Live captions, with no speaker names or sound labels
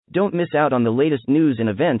Don't miss out on the latest news and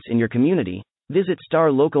events in your community. Visit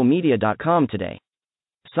starlocalmedia.com today.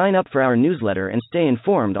 Sign up for our newsletter and stay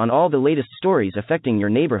informed on all the latest stories affecting your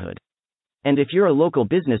neighborhood. And if you're a local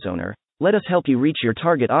business owner, let us help you reach your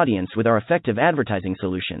target audience with our effective advertising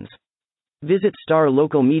solutions. Visit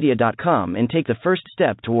starlocalmedia.com and take the first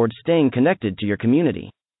step towards staying connected to your community.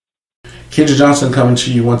 Kendra Johnson coming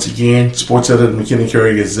to you once again, sports editor of the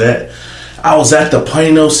McKinney-Courier Gazette. I was at the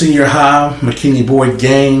Plano Senior High McKinney-Boyd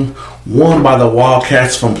game, won by the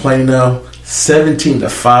Wildcats from Plano,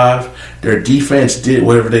 17-5. Their defense did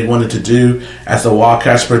whatever they wanted to do as the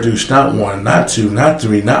Wildcats produced not one, not two, not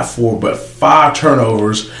three, not four, but 5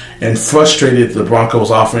 turnovers and frustrated the Broncos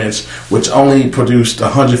offense, which only produced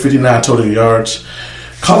 159 total yards.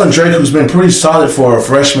 Colin Drake, who's been pretty solid for a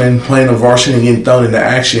freshman playing on varsity and getting thrown into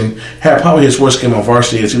action, had probably his worst game on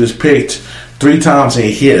varsity as he was picked 3 times and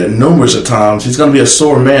he hit numerous of times. He's going to be a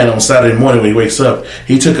sore man on Saturday morning when he wakes up.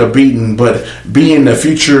 He took a beating, but being the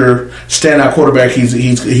future standout quarterback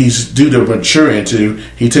he's due to mature into,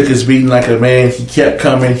 he took his beating like a man. He kept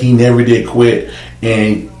coming. He never did quit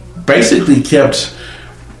and basically kept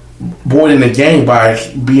Boyd in the game by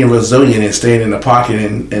being resilient and staying in the pocket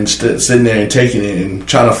and sitting there and taking it and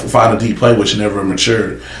trying to find a deep play, which never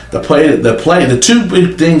matured. The 2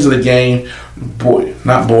 big things of the game,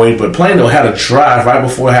 Plano had a drive right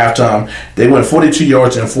before halftime. They went 42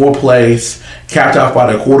 yards in 4 plays, capped off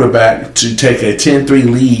by the quarterback to take a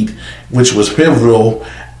 10-3 lead, which was pivotal.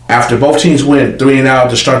 After both teams went 3 and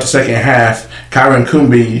out to start the second half, Kyron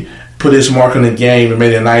Kumbi put his mark on the game and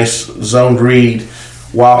made a nice zoned read,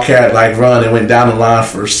 Wildcat-like run and went down the line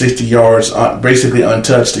for 60 yards, basically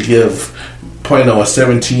untouched to give Plano a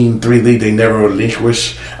 17-3 lead they never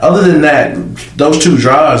relinquished. Other than that, those 2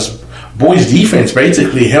 drives, Boyd's defense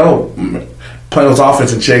basically held Plano's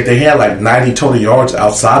offense in check. They had like 90 total yards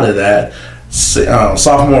outside of that.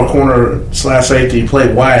 Sophomore corner/safety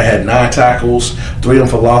played Wyatt had 9 tackles, 3 of them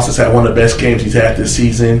for losses, had one of the best games he's had this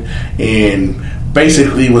season, and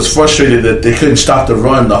basically was frustrated that they couldn't stop the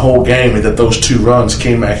run the whole game and that those 2 runs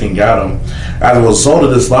came back and got them. As a result of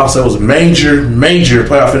this loss, there was major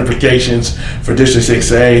playoff implications for District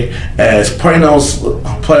 6A as Plano's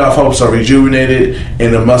playoff hopes are rejuvenated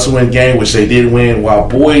in the must-win game, which they did win, while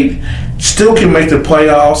Boyd still can make the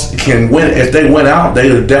playoffs, can win. If they win out,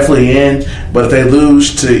 they are definitely in, but if they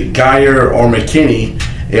lose to Geyer or McKinney,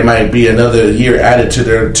 it might be another year added to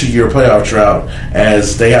their 2-year playoff drought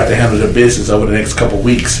as they have to handle their business over the next couple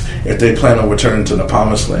weeks if they plan on returning to the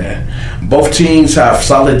promised land. Both teams have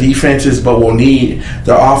solid defenses but will need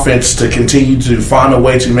their offense to continue to find a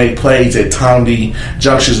way to make plays at timely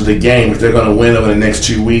junctions of the game if they're going to win over the next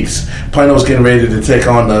 2 weeks. Plano's getting ready to take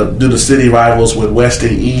on the city rivals with West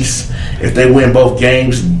and East. If they win both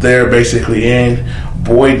games, they're basically in.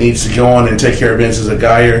 Boyd needs to go on and take care of business at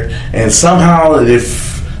Geyer. And somehow,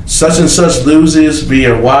 if such and such loses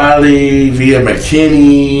via Wiley, via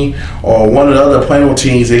McKinney, or one of the other Plano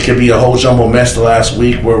teams, it could be a whole jumble mess the last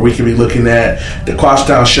week where we could be looking at the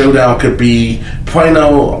Crosstown Showdown could be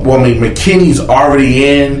McKinney's already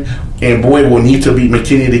in, and Boyd will need to beat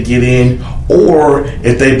McKinney to get in, or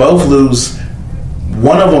if they both lose,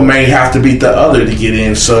 one of them may have to beat the other to get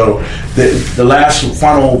in. So the last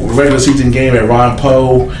final regular season game at Ron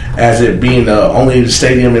Poe, as it being the only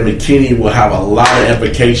stadium in McKinney, will have a lot of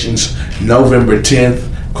implications. November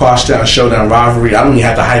 10th, Crosstown Showdown rivalry. I don't even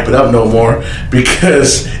have to hype it up no more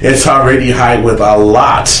because it's already hyped with a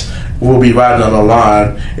lot will be riding on the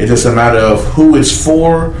line. It's just a matter of who it's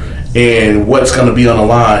for and what's going to be on the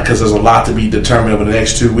line because there's a lot to be determined over the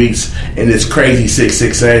next 2 weeks in this crazy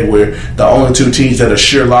 6-6A where the only 2 teams that are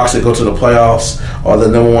sure locks that go to the playoffs are the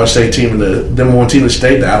number 1 team in the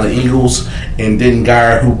state, the Allen Eagles, and Denton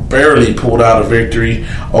Geyer, who barely pulled out a victory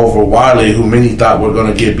over Wiley, who many thought were going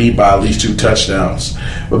to get beat by at least 2 touchdowns.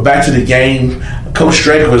 But back to the game, Coach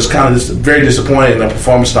Drake was kind of very disappointed in the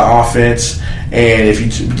performance of the offense. And if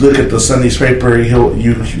you look at the Sunday's paper,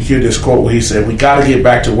 you hear this quote where he said, "We got to get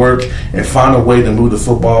back to work and find a way to move the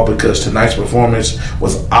football because tonight's performance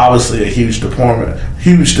was obviously a huge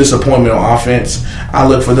disappointment on offense. I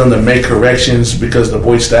look for them to make corrections because the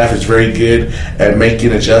Boyd staff is very good at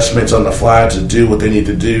making adjustments on the fly to do what they need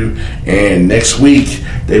to do. And next week,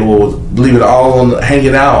 they will leave it all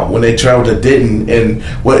hanging out when they travel to Denton and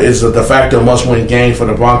what is a de facto must-win game for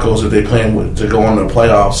the Broncos if they plan to go on the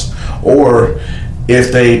playoffs, or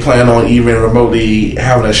if they plan on even remotely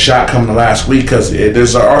having a shot coming the last week, because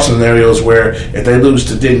there are scenarios where if they lose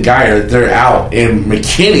to Denton Geyer, they're out. And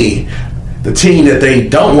McKinney, the team that they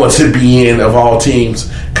don't want to be in of all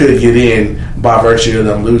teams could get in by virtue of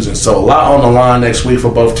them losing. So a lot on the line next week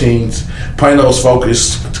for both teams. Plano's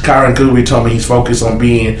focused. Kyron Kuby told me he's focused on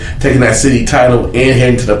taking that city title and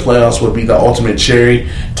heading to the playoffs would be the ultimate cherry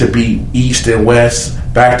to beat East and West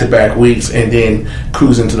back-to-back weeks and then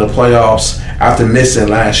cruising to the playoffs after missing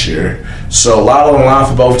last year. So a lot on the line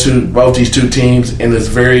for both these two teams in this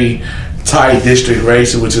very tight district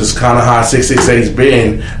race, which is kind of how 668's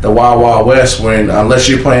been, the Wild Wild West, when unless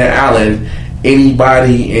you're playing Allen,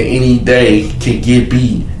 anybody and any day can get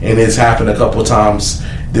beat, and it's happened a couple times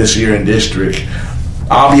this year in district.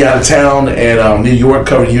 I'll be out of town in New York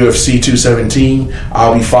covering UFC 217.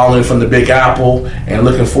 I'll be following from the Big Apple and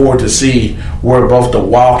looking forward to see where both the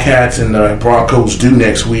Wildcats and the Broncos do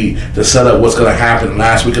next week to set up what's going to happen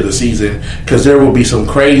last week of the season, because there will be some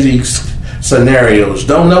crazy scenarios.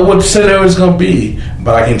 Don't know what the scenario is going to be,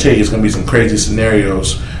 but I can tell you it's going to be some crazy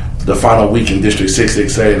scenarios the final week in District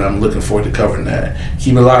 668, and I'm looking forward to covering that.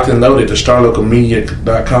 Keep it locked and loaded to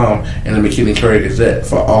StarLocalMedia.com and the McKinney-Curry Gazette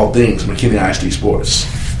for all things McKinney ISD Sports.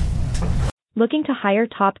 Looking to hire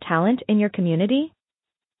top talent in your community?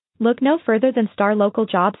 Look no further than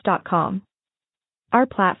StarLocalJobs.com. Our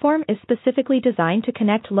platform is specifically designed to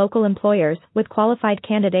connect local employers with qualified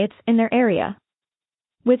candidates in their area.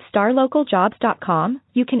 With StarLocalJobs.com,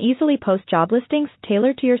 you can easily post job listings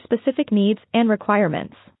tailored to your specific needs and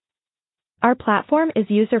requirements. Our platform is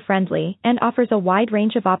user-friendly and offers a wide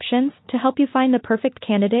range of options to help you find the perfect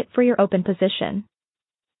candidate for your open position.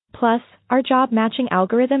 Plus, our job matching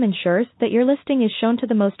algorithm ensures that your listing is shown to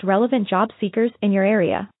the most relevant job seekers in your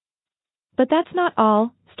area. But that's not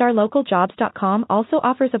all. StarLocalJobs.com also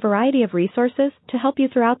offers a variety of resources to help you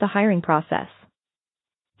throughout the hiring process.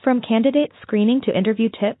 From candidate screening to interview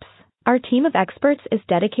tips, our team of experts is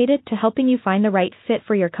dedicated to helping you find the right fit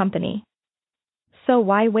for your company. So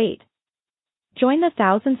why wait? Join the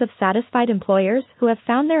thousands of satisfied employers who have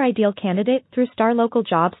found their ideal candidate through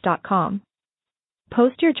StarLocalJobs.com.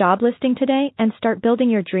 Post your job listing today and start building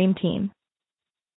your dream team.